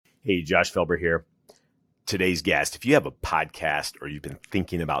Hey, Josh Felber here. Today's guest, if you have a podcast or you've been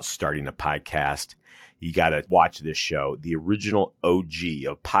thinking about starting a podcast, you got to watch this show. The original OG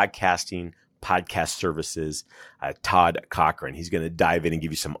of podcasting, podcast services, Todd Cochrane. He's going to dive in and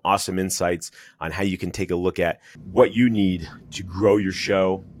give you some awesome insights on how you can take a look at what you need to grow your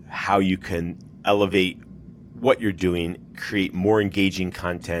show, how you can elevate what you're doing, create more engaging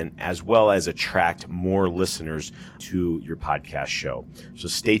content, as well as attract more listeners to your podcast show. So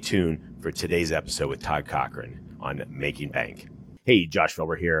stay tuned for today's episode with Todd Cochrane on Making Bank. Hey, Josh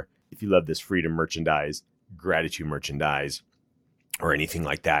Felber here. If you love this freedom merchandise, gratitude merchandise, or anything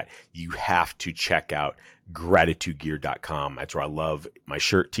like that, you have to check out gratitudegear.com. That's where I love my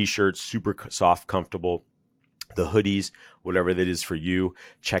t-shirts, super soft, comfortable. The hoodies, whatever that is for you,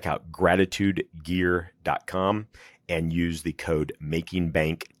 check out gratitudegear.com and use the code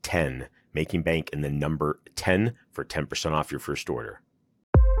MAKINGBANK10, Making Bank and the number 10 for 10% off your first order.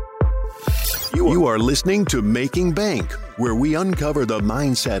 You are listening to Making Bank, where we uncover the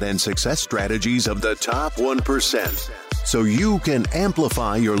mindset and success strategies of the top 1%, so you can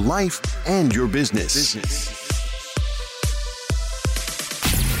amplify your life and your business.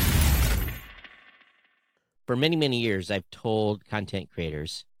 For many, many years, I've told content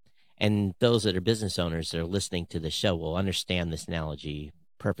creators and those that are business owners that are listening to the show will understand this analogy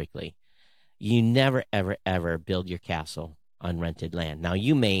perfectly. You never, ever, ever build your castle on rented land. Now,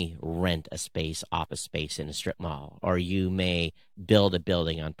 you may rent a space, office space in a strip mall, or you may build a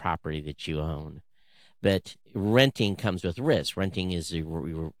building on property that you own. But renting comes with risk. Renting is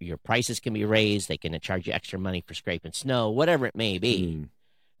your prices can be raised. They can charge you extra money for scraping snow, whatever it may be.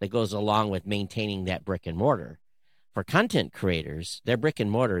 That goes along with maintaining that brick and mortar. For content creators, their brick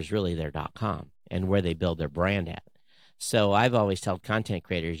and mortar is really their .com and where they build their brand at. So I've always told content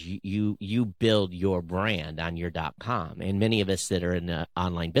creators, you build your brand on your .com. And many of us that are in the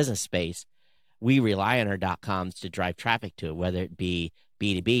online business space, we rely on our .coms to drive traffic to it, whether it be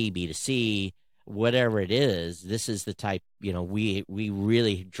B2B, B2C, whatever it is. This is the type, we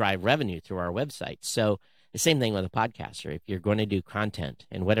really drive revenue through our website. So the same thing with a podcaster. If you're going to do content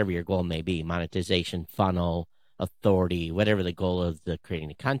and whatever your goal may be, monetization, funnel, authority, whatever the goal of the creating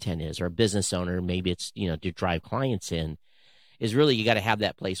the content is, or a business owner, maybe it's, to drive clients in, is really you got to have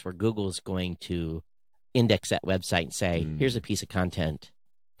that place where Google is going to index that website and say, here's a piece of content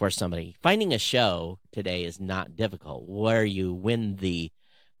for somebody. Finding a show today is not difficult. Where you win the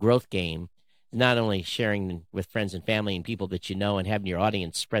growth game, not only sharing with friends and family and people that you know and having your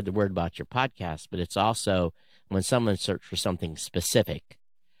audience spread the word about your podcast, but it's also when someone searches for something specific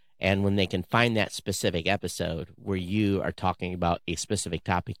and when they can find that specific episode where you are talking about a specific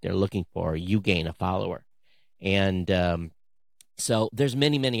topic they're looking for, you gain a follower. And so there's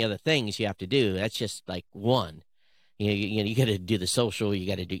many, many other things you have to do. That's just like one. You got to do the social. You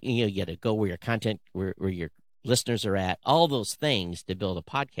got to do. You got to go where your content, where your listeners are at, all those things to build a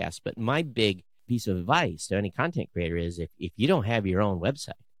podcast. But my big piece of advice to any content creator is if you don't have your own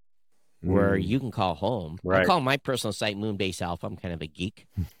website where you can call home, I call my personal site Moonbase Alpha. I'm kind of a geek.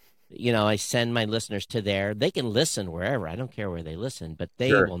 I send my listeners to there. They can listen wherever. I don't care where they listen, but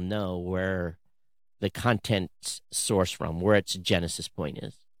they will know where the content's source from, where its genesis point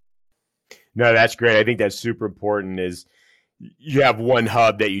is. No, that's great. I think that's super important is you have one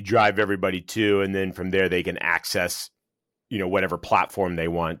hub that you drive everybody to, and then from there they can access, whatever platform they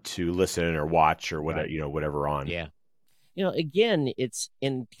want to listen or watch or whatever, whatever on. Yeah. Again,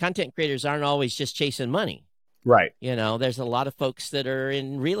 content creators aren't always just chasing money. Right. There's a lot of folks that are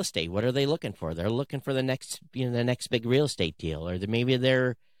in real estate. What are they looking for? They're looking for the next big real estate deal, or maybe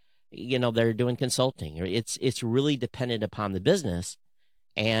they're doing consulting, or it's really dependent upon the business.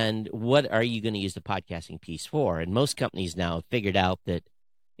 And what are you going to use the podcasting piece for? And most companies now have figured out that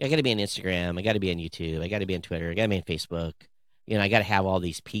I got to be on Instagram, I got to be on YouTube, I got to be on Twitter, I got to be on Facebook. I got to have all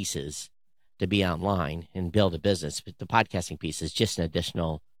these pieces to be online and build a business. But the podcasting piece is just an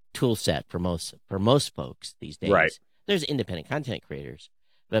additional tool set for most folks these days. Right. There's independent content creators,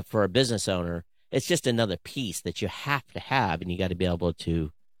 but for a business owner, it's just another piece that you have to have, and you got to be able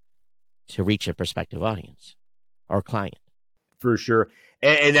to reach a prospective audience or client. For sure.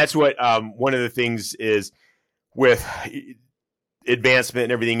 And that's what one of the things is with advancement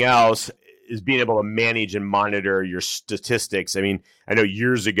and everything else is being able to manage and monitor your statistics. I mean, I know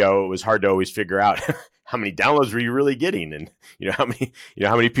years ago it was hard to always figure out how many downloads were you really getting, and how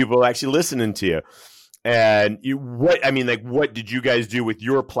many people are actually listening to you. And what did you guys do with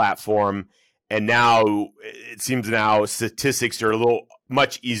your platform? And now it seems statistics are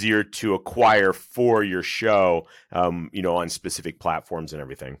much easier to acquire for your show, on specific platforms and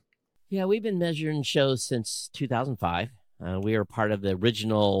everything. Yeah, we've been measuring shows since 2005. We were part of the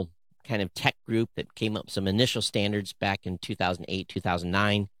original kind of tech group that came up with some initial standards back in 2008,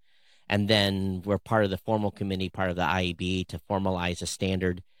 2009. And then we're part of the formal committee, part of the IAB to formalize a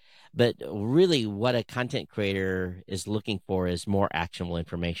standard. But really what a content creator is looking for is more actionable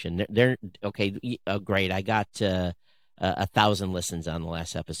information. They're okay, great, I got 1,000 listens on the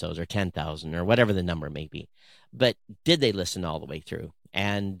last episodes, or 10,000, or whatever the number may be. But did they listen all the way through?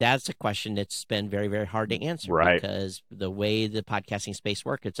 And that's a question that's been very, very hard to answer, right? Because the way the podcasting space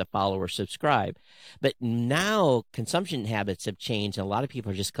works, it's a follow or subscribe. But now consumption habits have changed, and a lot of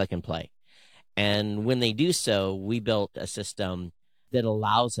people are just click and play. And when they do so, we built a system that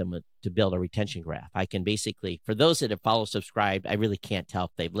allows them to build a retention graph. I can basically, for those that have follow subscribed, I really can't tell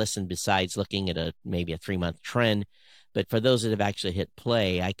if they've listened besides looking at maybe a 3-month trend. But for those that have actually hit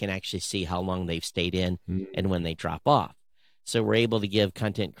play, I can actually see how long they've stayed in and when they drop off. So we're able to give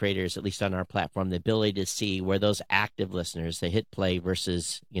content creators, at least on our platform, the ability to see where those active listeners, they hit play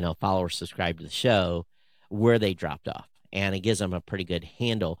versus, follow or subscribe to the show, where they dropped off. And it gives them a pretty good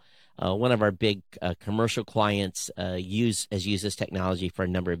handle. One of our big commercial clients has used this technology for a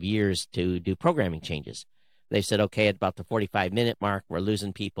number of years to do programming changes. They said, okay, at about the 45-minute mark, we're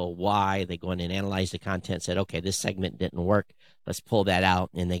losing people. Why? They go in and analyze the content, said, okay, this segment didn't work. Let's pull that out.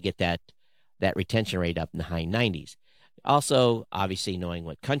 And they get that retention rate up in the high 90s. Also, obviously, knowing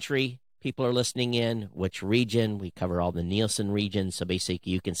what country people are listening in, which region. We cover all the Nielsen regions. So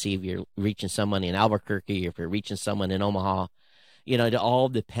basically, you can see if you're reaching someone in Albuquerque, or if you're reaching someone in Omaha. It all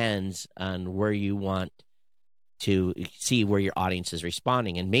depends on where you want to see where your audience is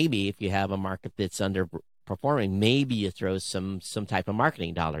responding. And maybe if you have a market that's underperforming, maybe you throw some type of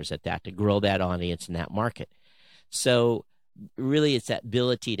marketing dollars at that to grow that audience in that market. So really, it's that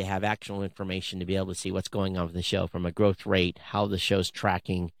ability to have actual information to be able to see what's going on with the show from a growth rate, how the show's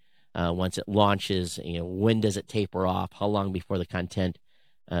tracking once it launches, when does it taper off, how long before the content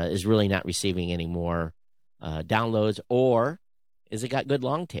is really not receiving any more downloads, or is it got good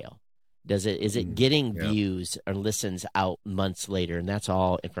long tail? Is it getting views or listens out months later? And that's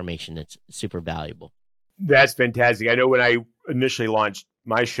all information that's super valuable. That's fantastic. I know when I initially launched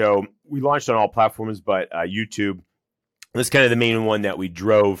my show, we launched on all platforms, but YouTube, that's kind of the main one that we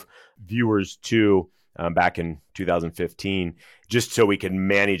drove viewers to back in 2015, just so we can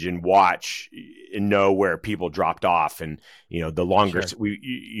manage and watch and know where people dropped off. And, the longer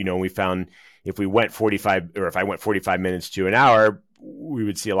we found if I went 45 minutes to an hour, we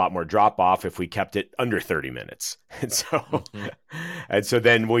would see a lot more drop off if we kept it under 30 minutes. And so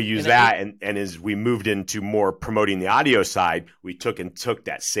then we'll use that. And as we moved into more promoting the audio side, we took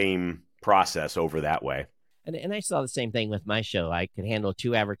that same process over that way. And I saw the same thing with my show. I could handle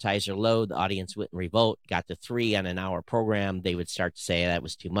 2 advertiser load. The audience wouldn't revolt. Got to 3 on an hour program. They would start to say that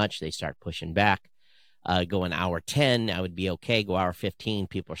was too much. They start pushing back. Go an hour 10, I would be okay. Go hour 15,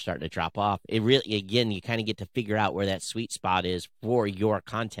 people are starting to drop off. It really, again, you kind of get to figure out where that sweet spot is for your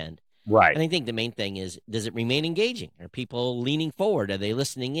content. Right. And I think the main thing is, does it remain engaging? Are people leaning forward? Are they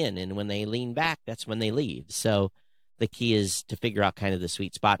listening in? And when they lean back, that's when they leave. So the key is to figure out kind of the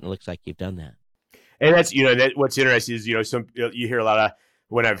sweet spot, and it looks like you've done that. And that's, what's interesting is, you hear a lot of,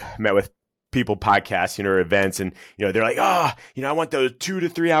 when I've met with people podcasting or events, and, they're like, I want those 2 to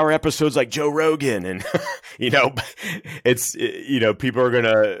 3 hour episodes like Joe Rogan. And, it's, people are going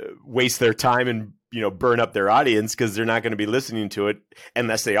to waste their time and, burn up their audience because they're not going to be listening to it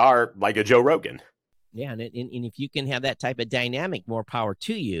unless they are like a Joe Rogan. Yeah. And if you can have that type of dynamic, more power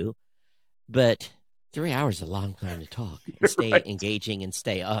to you. But 3 hours is a long time to talk and stay engaging and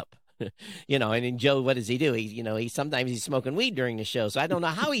stay up. And then Joe, what does he do? He sometimes he's smoking weed during the show. So I don't know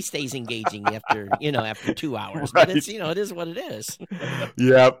how he stays engaging after 2 hours, but it's, it is what it is.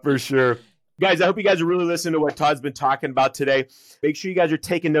 Yeah, for sure. Guys, I hope you guys are really listening to what Todd's been talking about today. Make sure you guys are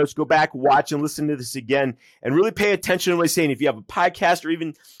taking notes. Go back, watch, and listen to this again, and really pay attention to what he's saying. If you have a podcast, or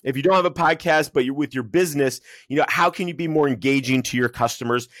even if you don't have a podcast, but you're with your business, how can you be more engaging to your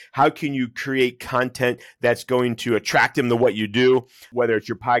customers? How can you create content that's going to attract them to what you do, whether it's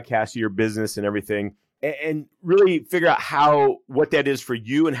your podcast or your business and everything? And really figure out what that is for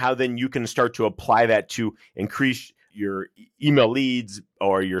you, and how then you can start to apply that to increase your email leads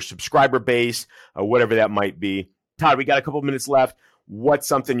or your subscriber base or whatever that might be. Todd, we got a couple minutes left. What's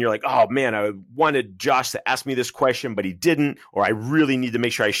something you're like, oh man, I wanted Josh to ask me this question, but he didn't, or I really need to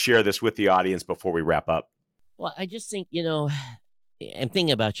make sure I share this with the audience before we wrap up? Well, I just think, I'm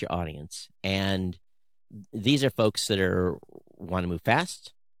thinking about your audience, and these are folks that want to move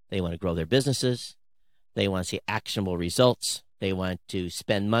fast. They want to grow their businesses. They want to see actionable results. They want to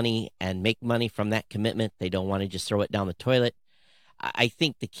spend money and make money from that commitment. They don't want to just throw it down the toilet. I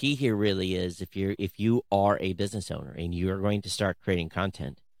think the key here really is if you are a business owner and you're going to start creating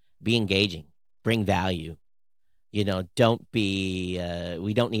content, be engaging, bring value. Don't be.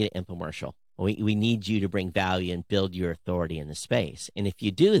 We don't need an infomercial. We need you to bring value and build your authority in the space. And if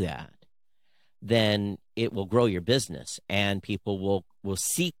you do that, then it will grow your business, and people will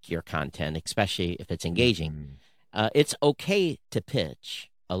seek your content, especially if it's engaging. It's okay to pitch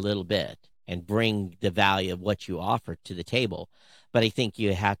a little bit and bring the value of what you offer to the table, but I think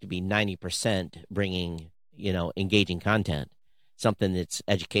you have to be 90% bringing, engaging content, something that's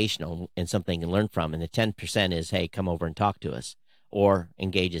educational and something you can learn from, and the 10% is, hey, come over and talk to us, or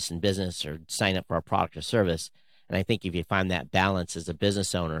engage us in business, or sign up for our product or service. And I think if you find that balance as a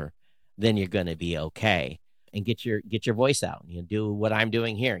business owner, then you're going to be okay. And get your voice out. Do what I'm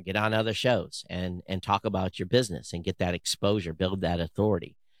doing here. Get on other shows and talk about your business and get that exposure, build that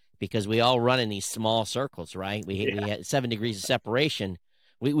authority. Because we all run in these small circles, right? We had 7 degrees of separation.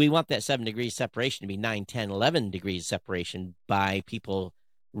 We want that 7 degrees separation to be 9, 10, 11 degrees separation by people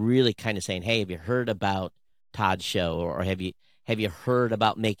really kind of saying, hey, have you heard about Todd's show? Or have you heard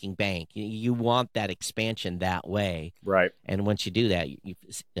about Making Bank? You want that expansion that way. Right. And once you do that,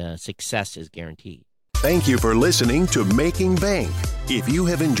 success is guaranteed. Thank you for listening to Making Bank. If you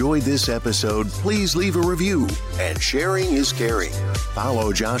have enjoyed this episode, please leave a review, and sharing is caring.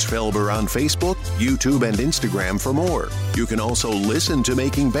 Follow Josh Felber on Facebook, YouTube, and Instagram for more. You can also listen to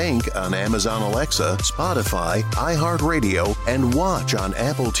Making Bank on Amazon Alexa, Spotify, iHeartRadio, and watch on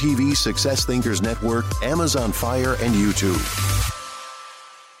Apple TV, Success Thinkers Network, Amazon Fire, and YouTube.